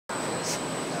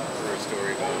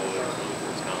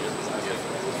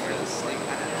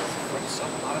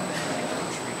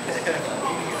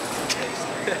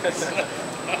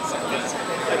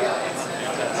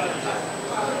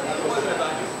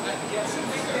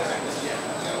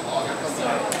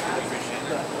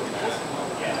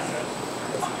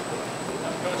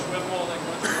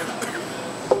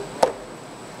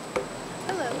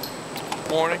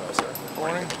Morning.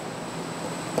 Morning.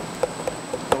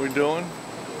 How we doing?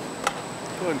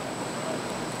 Good.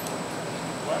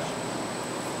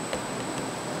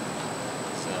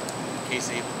 So,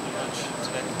 Casey able to do much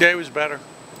today? Yeah, he was better. He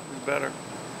was better.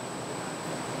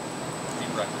 Deep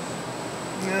practice?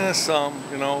 Yeah, some,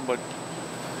 you know, but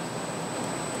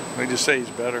they just say he's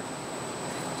better. Do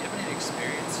you have any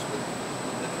experience with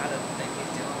the kind of thing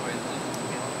he's dealing with?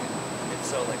 And if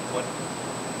so, like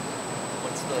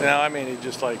what's the... Yeah, I mean, he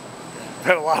just like,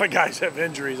 had a lot of guys have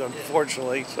injuries,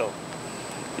 unfortunately, so,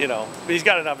 you know, but he's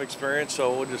got enough experience,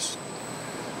 so we'll just,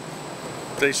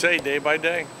 they say day by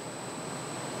day.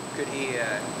 Could he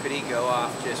go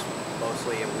off just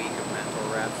mostly a week of mental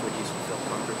reps? Would you feel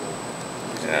comfortable?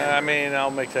 Yeah, I mean, I'll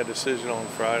make that decision on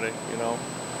Friday, you know,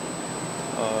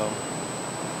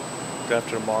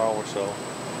 after tomorrow or so.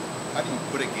 How do you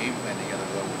put a game plan together,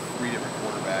 though, with 3 different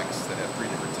quarterbacks that have 3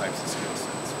 different types of skill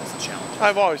sets? What's the challenge?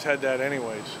 I've always had that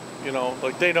anyways, you know,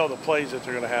 like they know the plays that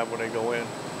they're going to have when they go in,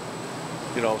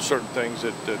 you know, certain things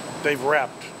that they've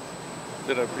repped,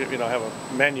 that have, you know, have a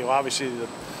menu. Obviously,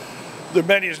 the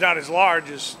menu's not as large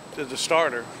as the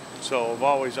starter, so I've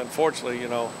always, unfortunately, you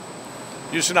know,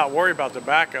 used to not worry about the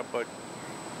backup, but,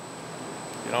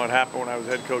 you know, it happened when I was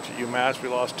head coach at UMass. We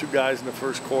lost 2 guys in the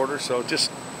first quarter, so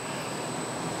just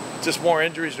more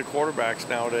injuries to quarterbacks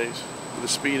nowadays with the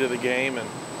speed of the game, and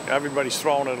everybody's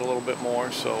throwing it a little bit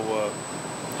more. So,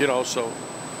 you know, so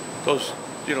those,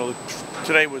 you know,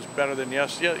 today was better than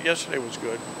yesterday. Yesterday was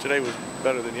good. Today was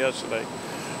better than yesterday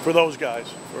for those guys,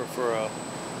 for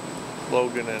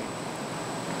Logan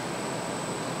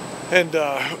and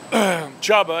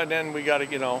Chubba, and then we got to,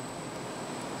 you know,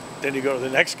 then you go to the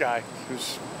next guy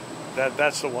who's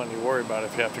that's the one you worry about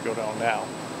if you have to go down now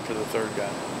to the third guy.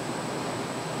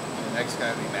 And the next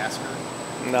guy would be Masker?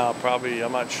 No, probably,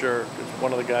 I'm not sure, because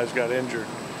one of the guys got injured.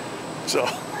 So,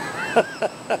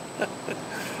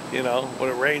 you know, when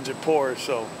it rains, it pours,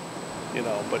 so, you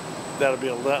know, but that'll be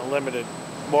a limited,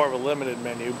 more of a limited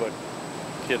menu, but,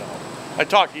 you know, I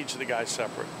talk to each of the guys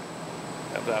separate,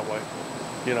 that way,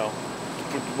 you know,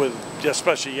 with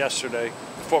especially yesterday,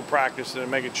 before practice, and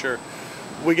making sure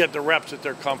we get the reps that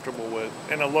they're comfortable with,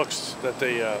 and the looks that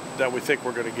that we think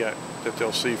we're going to get, that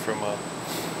they'll see from,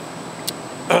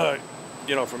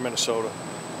 you know, from Minnesota.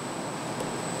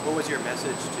 What was your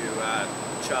message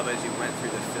to Chubb as you went through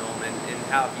the film, and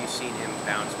how have you seen him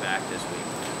bounce back this week?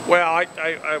 Well, I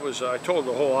told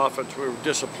the whole offense we were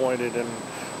disappointed, and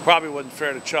probably wasn't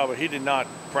fair to Chubb. He did not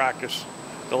practice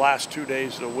the last 2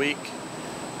 days of the week,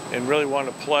 and really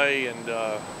wanted to play, and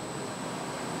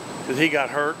because he got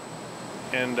hurt,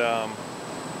 and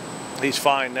he's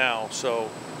fine now. So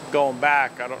going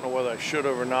back, I don't know whether I should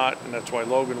have or not, and that's why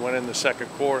Logan went in the second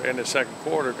quarter,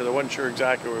 because I wasn't sure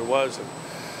exactly where he was. And,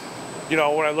 you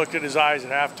know, when I looked at his eyes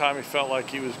at halftime, he felt like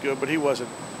he was good, but he wasn't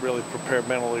really prepared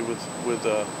mentally with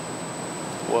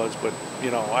But, you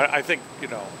know, I think, you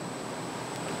know,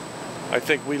 I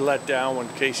think we let down when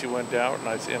Casey went out, and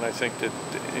I think that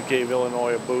it gave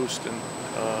Illinois a boost, and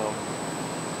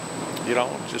you know,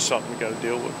 it's just something we got to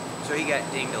deal with. So he got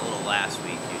dinged a little last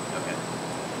week. Okay.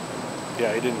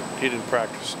 Yeah, he didn't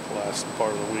practice the last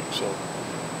part of the week, so.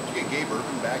 Did you get Gabe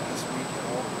Urban back this week at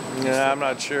all? Yeah, I'm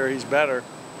not sure. He's better.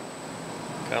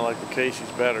 Kind of like with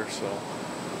Casey's better, so.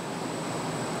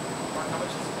 Mark, how much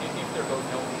if they're both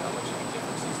healthy, how much of a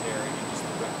difference is there in just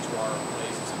the repertoire of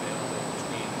plays that's available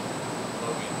between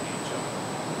Logan and Joe?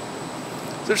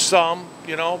 There's some,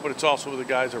 you know, but it's also with the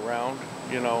guys around.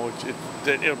 You know,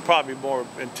 it'll probably more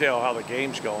entail how the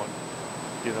game's going,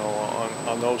 you know,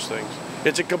 on those things.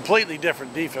 It's a completely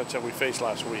different defense that we faced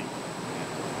last week.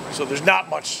 So there's not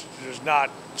much, there's not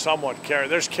somewhat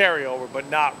there's carryover, but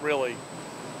not really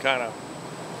kind of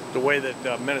the way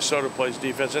that Minnesota plays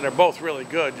defense. And they're both really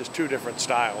good, just 2 different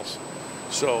styles.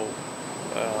 So,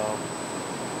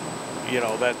 you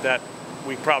know, that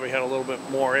we probably had a little bit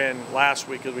more in last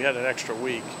week because we had an extra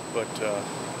week, but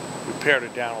we pared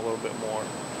it down a little bit more.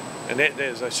 And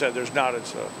as I said, there's not a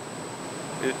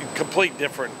complete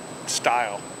different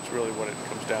style. It's really what it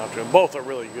comes down to. And both are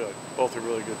really good. Both are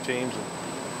really good teams, and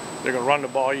they're going to run the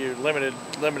ball. You limited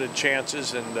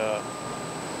chances, and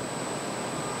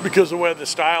because of where the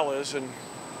style is, and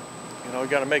you know, you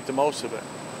got to make the most of it.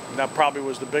 And that probably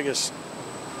was the biggest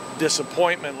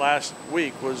disappointment last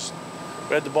week, was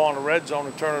we had the ball in the red zone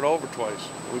and turn it over twice.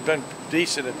 We've been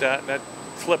decent at that, and that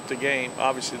flipped the game.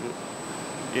 Obviously,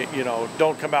 you know,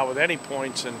 don't come out with any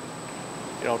points, and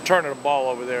you know, turning the ball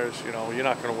over there is, you know, you're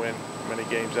not going to win many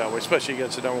games that way, especially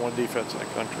against the #1 defense in the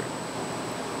country.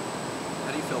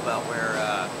 How do you feel about where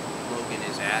Logan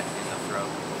is at in the throw?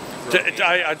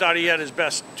 I thought he had his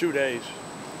best 2 days.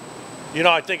 You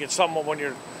know, I think it's someone when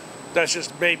you're, that's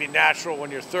just maybe natural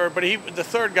when you're third, but the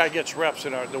third guy gets reps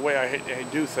in the way I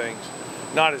do things.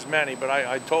 Not as many, but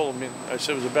I told him, I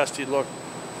said it was the best he looked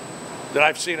that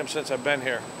I've seen him since I've been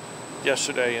here.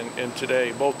 Yesterday and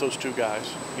today, both those two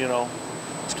guys, you know,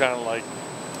 it's kind of like,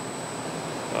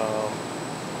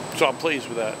 so I'm pleased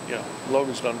with that. Yeah,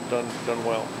 Logan's done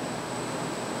well.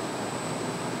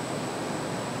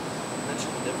 You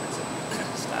mentioned the difference in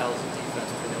styles of defense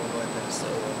between Illinois and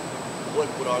Minnesota. What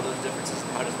are those differences,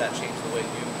 and how does that change the way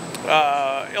you?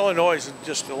 Illinois is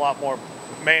just a lot more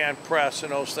man press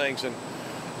and those things, and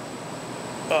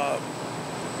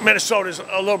Minnesota's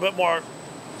a little bit more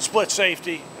split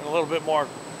safety and a little bit more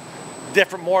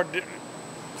different, a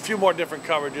few more different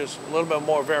coverages, a little bit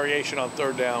more variation on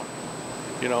third down,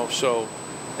 you know. So,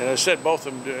 and as I said, both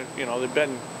of them, you know, they've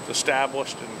been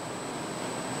established, and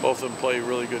both of them play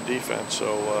really good defense.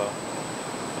 So,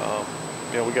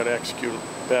 you know, we got to execute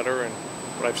better, and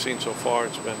what I've seen so far,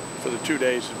 it's been, for the 2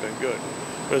 days, it's been good.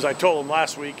 But as I told them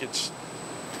last week,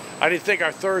 I didn't think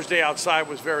our Thursday outside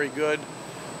was very good,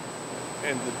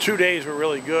 and the 2 days were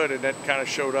really good, and that kind of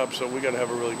showed up. So we got to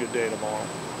have a really good day tomorrow.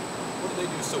 What do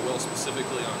they do so well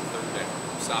specifically on third down,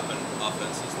 stopping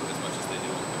offenses as much as they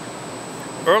do on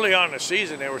third down? Early on in the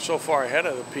season, they were so far ahead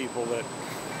of the people that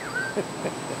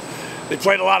they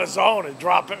played a lot of zone and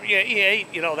drop it,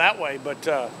 you know, that way. But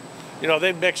you know,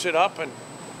 they mix it up, and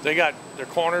they got their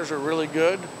corners are really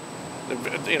good.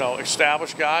 You know,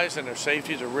 established guys, and their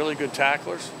safeties are really good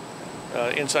tacklers.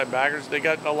 Inside backers, they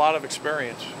got a lot of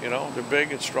experience. You know, they're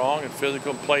big and strong and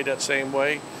physical, and played that same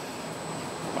way.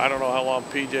 I don't know how long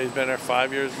PJ's been there,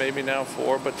 5 years, maybe now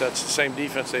 4, but that's the same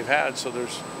defense they've had. So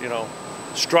there's, you know,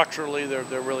 structurally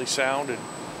they're really sound and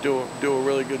do a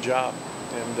really good job,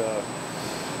 and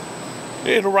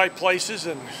in the right places,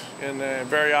 and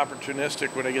very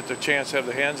opportunistic. When they get the chance to have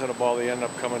the hands on the ball, they end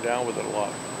up coming down with it a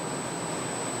lot.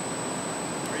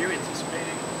 Are you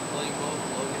anticipating playing both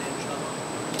Logan and Chubb,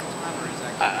 or is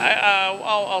that?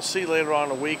 I'll see later on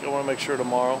in the week. I want to make sure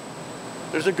tomorrow.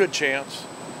 There's a good chance.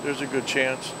 There's a good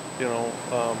chance. You know,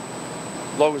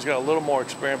 Logan's got a little more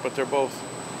experience, but they're both.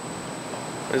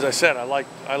 As I said,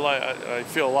 I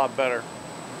feel a lot better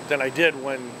than I did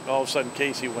when all of a sudden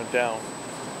Casey went down.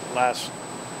 It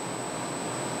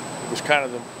was kind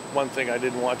of the one thing I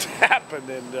didn't want to happen,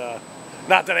 and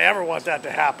not that I ever want that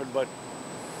to happen, but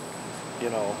you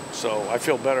know, so I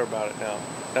feel better about it now.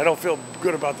 I don't feel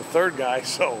good about the third guy,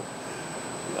 so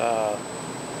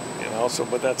you know,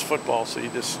 but that's football. So you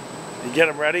get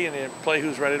them ready, and you play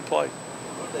who's ready to play.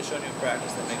 What have they shown you in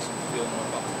practice that makes you feel more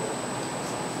comfortable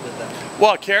with that?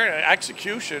 Well, carrying it,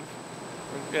 execution,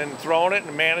 and throwing it,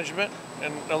 and management,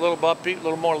 and a little upbeat, a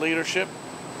little more leadership.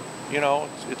 You know,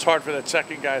 it's hard for that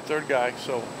second guy, third guy.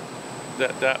 So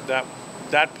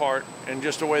that part, and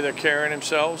just the way they're carrying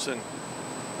themselves. And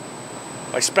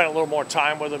I spent a little more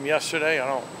time with them yesterday. I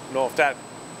don't know if that,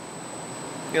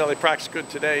 you know, they practiced good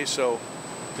today. So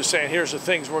just saying, here's the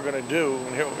things we're going to do.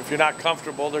 And here, if you're not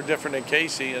comfortable, they're different than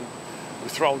Casey, and we've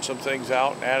thrown some things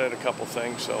out and added a couple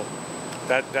things. So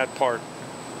that part,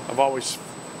 I've always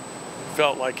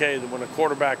felt like, hey, when a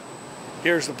quarterback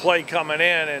hears the play coming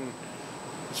in and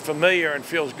it's familiar and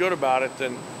feels good about it,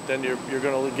 then you're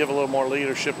going to give a little more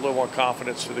leadership, a little more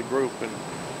confidence to the group, and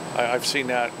I've seen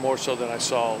that more so than I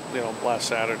saw, you know, last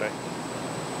Saturday.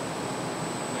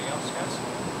 Anything else, guys?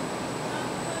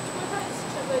 What has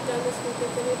Chubb done this week,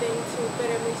 if anything, to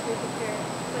better mentally prepare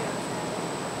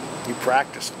playoffs? He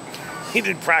practiced. He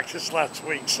didn't practice last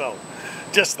week, so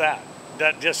just that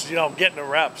just, you know, getting the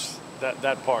reps,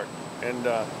 that part, and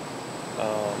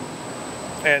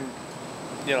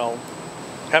you know,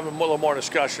 having a little more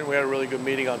discussion. We had a really good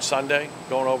meeting on Sunday,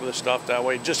 going over the stuff that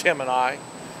way, just him and I,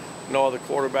 no other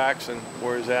quarterbacks, and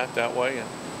where he's at that way. And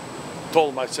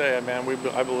told him, I say, man,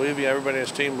 I believe you. Everybody in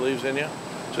his team believes in you.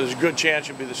 So there's a good chance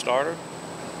you'll be the starter.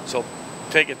 So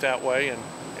take it that way, and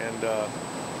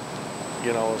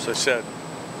you know, as I said,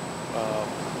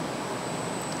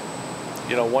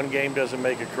 you know, one game doesn't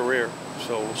make a career.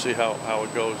 So we'll see how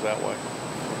it goes that way.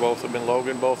 Both of them in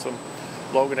Logan,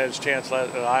 Logan had his chance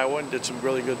at Iowa and did some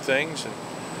really good things, and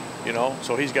you know,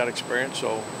 so he's got experience.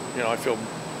 So you know, I feel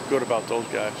good about those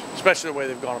guys, especially the way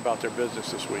they've gone about their business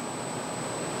this week.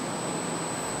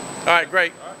 All right,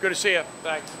 great. Good to see you.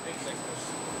 Thanks.